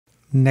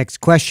Next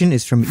question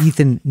is from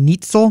Ethan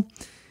Neitzel.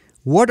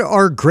 What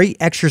are great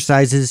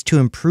exercises to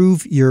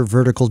improve your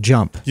vertical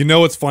jump? You know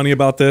what's funny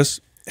about this?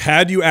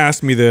 Had you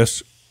asked me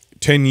this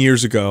 10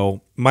 years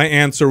ago, my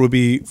answer would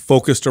be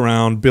focused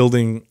around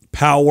building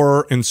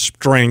power and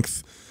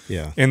strength.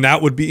 Yeah. And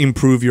that would be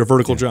improve your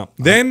vertical jump.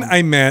 Then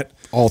I met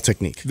all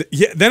technique.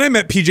 Then I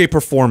met PJ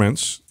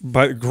Performance,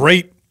 by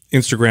great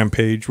Instagram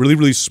page, really,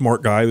 really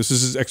smart guy. This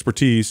is his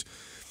expertise.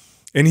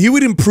 And he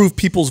would improve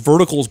people's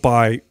verticals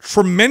by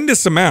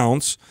tremendous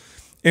amounts.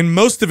 And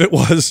most of it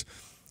was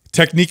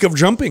technique of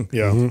jumping.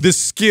 Yeah.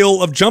 This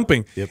skill of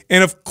jumping. Yep.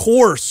 And of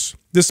course,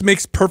 this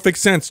makes perfect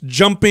sense.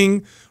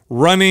 Jumping,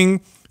 running,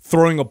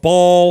 throwing a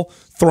ball,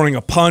 throwing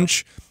a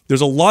punch.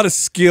 There's a lot of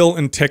skill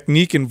and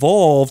technique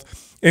involved.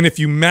 And if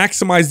you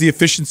maximize the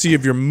efficiency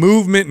of your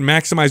movement and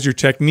maximize your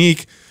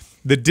technique,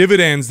 the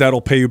dividends that'll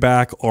pay you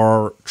back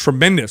are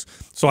tremendous.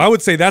 So I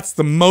would say that's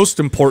the most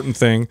important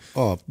thing.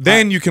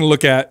 Then you can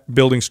look at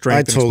building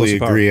strength. I totally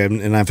agree.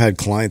 And I've had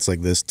clients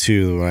like this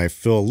too, where I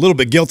feel a little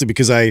bit guilty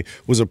because I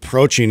was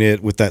approaching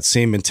it with that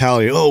same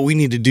mentality. Oh, we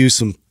need to do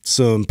some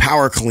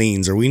power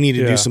cleans, or we need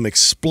to do some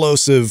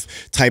explosive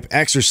type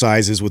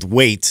exercises with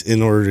weight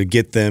in order to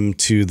get them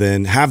to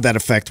then have that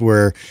effect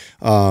where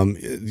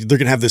they're going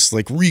to have this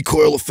like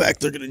recoil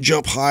effect. They're going to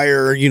jump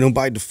higher, you know,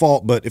 by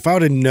default. But if I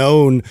would have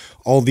known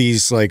all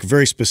these like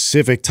very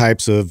specific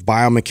types of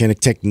biomechanic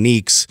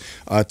techniques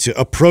to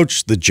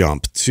approach the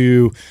jump,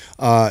 to,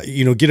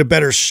 you know, get a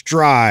better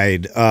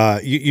stride,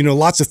 you know,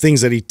 lots of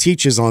things that he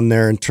teaches on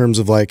there in terms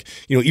of like,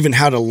 you know, even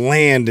how to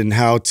land and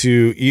how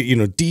to, you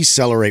know,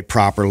 decelerate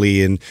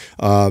properly, and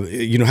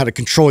you know, how to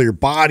control your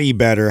body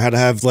better, how to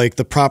have like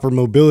the proper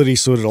mobility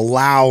so it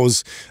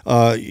allows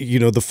you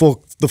know,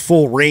 the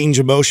full range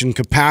of motion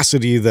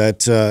capacity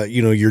that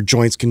you know, your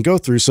joints can go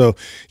through. So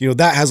you know,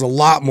 that has a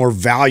lot more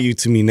value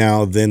to me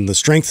now than the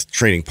strength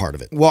training part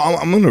of it. Well,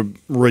 I'm going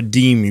to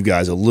redeem you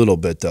guys a little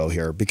bit though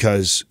here,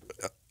 because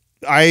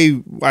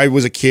I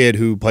was a kid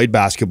who played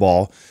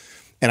basketball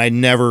and I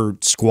never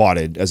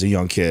squatted as a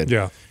young kid.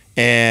 Yeah.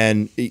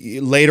 And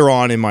later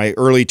on in my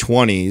early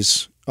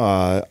 20s,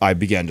 I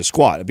began to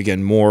squat. I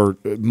began more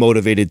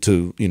motivated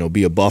to, you know,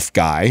 be a buff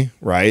guy,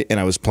 right? And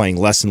I was playing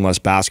less and less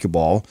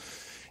basketball.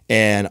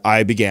 And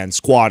I began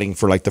squatting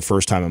for like the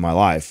first time in my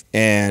life.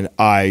 And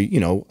I, you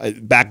know,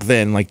 back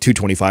then, like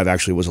 225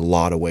 actually was a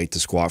lot of weight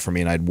to squat for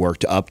me, and I'd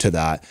worked up to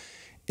that.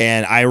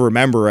 And I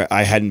remember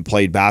I hadn't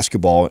played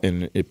basketball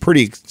in a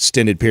pretty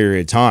extended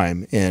period of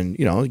time. And,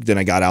 you know, then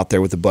I got out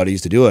there with the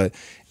buddies to do it,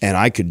 and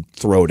I could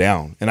throw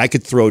down. And I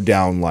could throw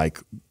down like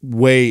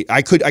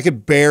I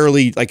could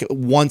barely, like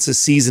once a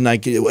season,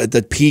 at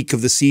the peak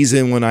of the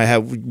season when I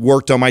had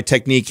worked on my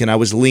technique and I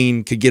was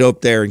lean, could get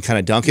up there and kind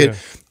of dunk it.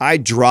 I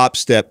drop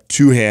step,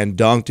 two-hand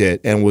dunked it,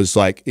 and was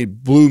like,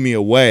 it blew me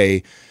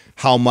away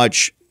how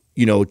much,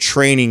 you know,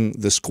 training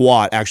the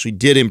squat actually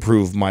did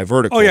improve my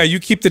vertical. Oh yeah, you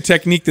keep the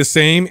technique the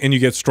same and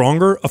you get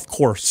stronger, of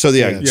course. So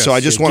yeah, so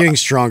I just want getting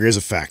stronger is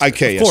a factor.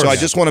 Okay, so I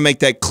just want to make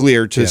that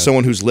clear to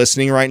someone who's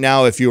listening right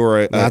now. If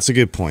you're that's a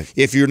good point.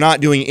 If you're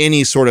not doing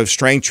any sort of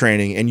strength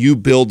training and you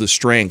build the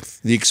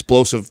strength, the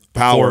explosive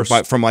power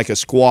from like a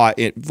squat,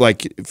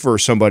 like for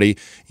somebody,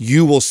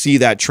 you will see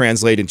that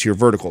translate into your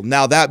vertical.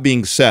 Now that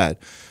being said,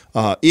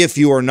 if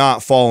you are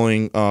not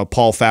following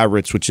Paul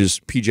Fabritz, which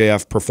is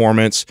PJF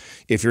Performance,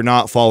 if you're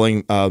not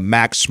following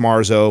Max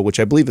Smarzo, which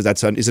I believe is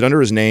it under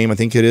his name? I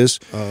think it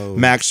is.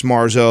 Max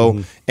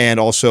Smarzo, and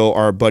also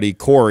our buddy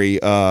Corey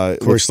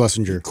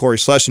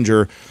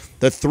Schlesinger.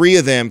 The three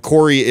of them,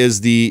 Corey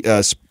is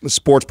the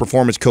sports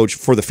performance coach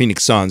for the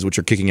Phoenix Suns, which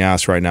are kicking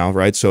ass right now,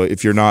 right? So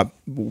if you're not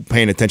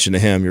paying attention to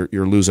him,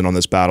 you're losing on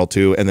this battle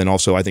too. And then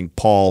also I think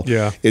Paul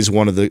is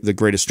one of the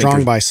greatest thinkers.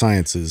 Strong by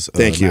Sciences.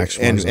 Thank you.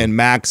 And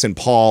Max and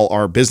Paul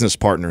are business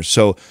partners.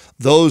 So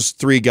those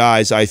three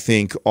guys, I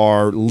think,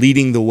 are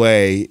leading the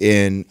way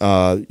in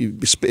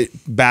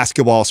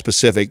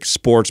basketball-specific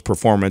sports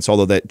performance,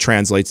 although that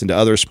translates into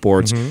other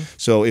sports.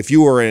 So if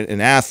you are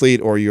an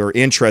athlete or you're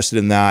interested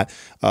in that,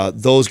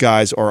 those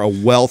guys are a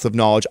wealth of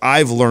knowledge.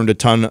 I've learned a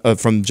ton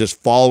from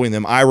just following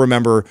them. I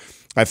remember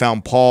I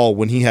found Paul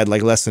when he had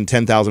like less than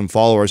 10,000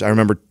 followers. I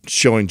remember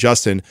showing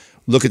Justin,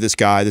 look at this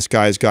guy. This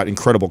guy's got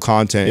incredible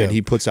content, and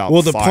he puts out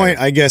the point,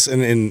 I guess,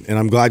 and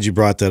I'm glad you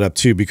brought that up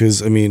too,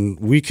 because I mean,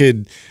 we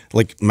could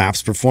like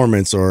Maps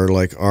Performance or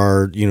like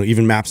our, you know,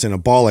 even Maps in a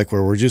Ball, like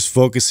where we're just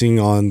focusing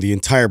on the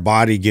entire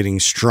body getting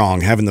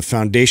strong, having the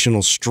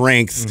foundational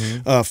strength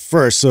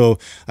first. So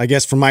I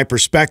guess from my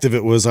perspective,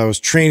 it was I was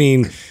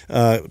training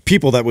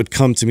people that would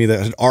come to me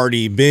that had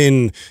already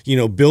been, you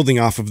know, building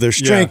off of their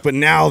strength, but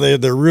now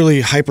they're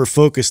really hyper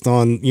focused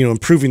on, you know,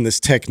 improving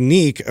this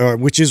technique,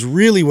 which is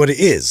really what it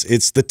is.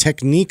 It's the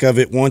technique of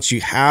it once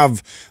you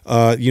have,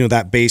 you know,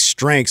 that base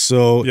strength.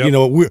 So, you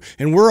know,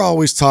 we're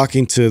always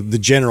talking to the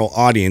general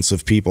audience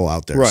of people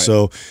out there. Right.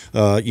 So,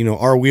 you know,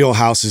 our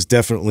wheelhouse is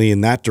definitely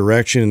in that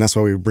direction. And that's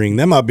why we bring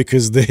them up,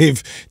 because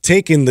they've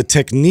taken the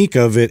technique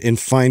of it and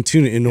fine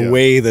tuned it in a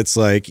way that's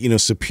like, you know,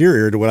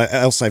 superior to what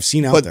else I've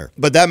seen out there.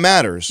 But that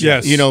matters.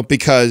 Yes. You know,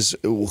 because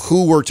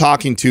who we're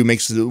talking to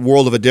makes the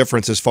world of a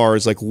difference as far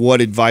as like what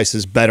advice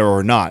is better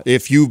or not.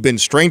 If you've been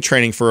strength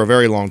training for a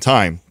very long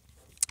time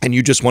and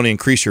you just want to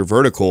increase your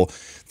vertical,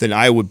 then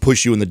I would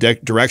push you in the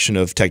direction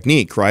of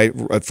technique, right?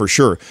 For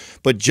sure.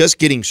 But just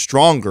getting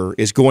stronger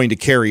is going to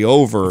carry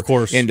over, of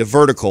course, into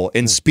vertical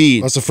and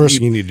speed. That's the first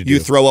thing you need to do. You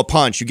throw a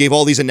punch. You gave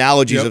all these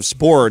analogies of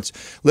sports.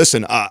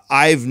 Listen,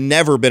 I've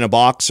never been a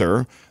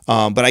boxer,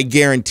 but I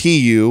guarantee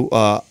you,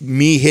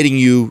 me hitting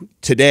you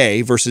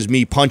today versus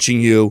me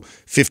punching you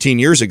 15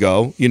 years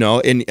ago, you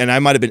know, and I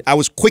might have been, I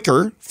was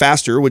quicker,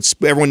 faster, which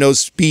everyone knows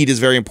speed is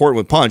very important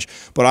with punch,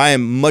 but I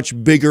am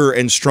much bigger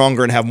and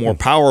stronger and have more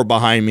power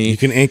behind me. You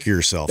can anchor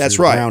yourself. That's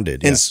You're right.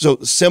 grounded. And so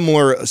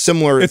similar.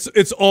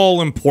 It's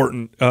all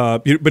important.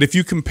 But if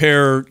you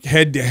compare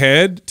head to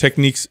head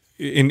techniques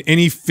in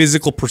any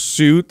physical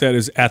pursuit that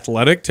is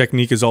athletic,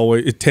 technique is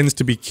always, it tends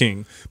to be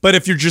king. But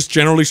if you're just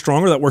generally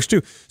stronger, that works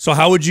too. So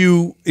how would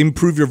you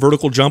improve your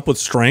vertical jump with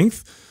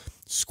strength?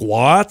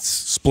 Squats,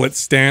 split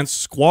stance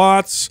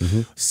squats,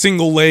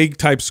 single leg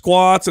type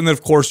squats, and then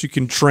of course you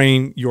can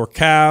train your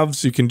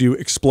calves. You can do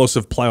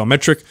explosive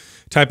plyometric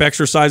type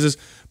exercises.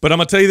 But I'm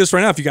gonna tell you this right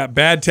now: if you got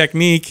bad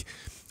technique,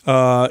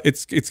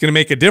 it's gonna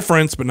make a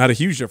difference, but not a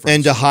huge difference.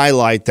 And to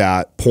highlight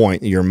that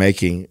point that you're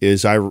making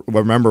is, I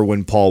remember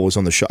when Paul was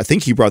on the show. I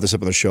think he brought this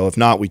up on the show. If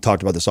not, we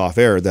talked about this off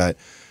air. That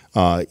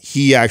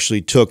he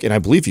actually took, and I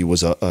believe he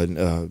was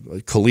a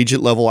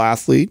collegiate level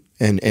athlete,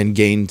 and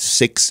gained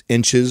 6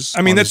 inches.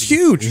 I mean, that's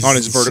huge on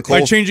his vertical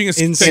by changing his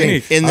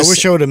technique. I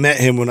wish I would have met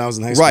him when I was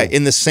in high school. Right,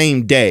 in the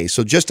same day.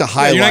 So just to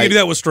highlight, you're not gonna do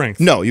that with strength.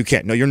 No, you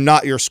can't. No, you're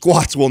not. Your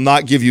squats will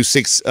not give you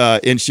 6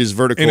 inches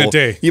vertical in a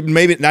day.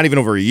 Maybe not even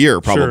over a year.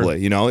 Probably.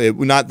 Sure. You know,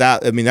 not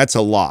that. I mean, that's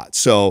a lot.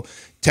 So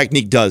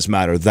technique does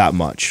matter that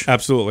much.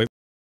 Absolutely.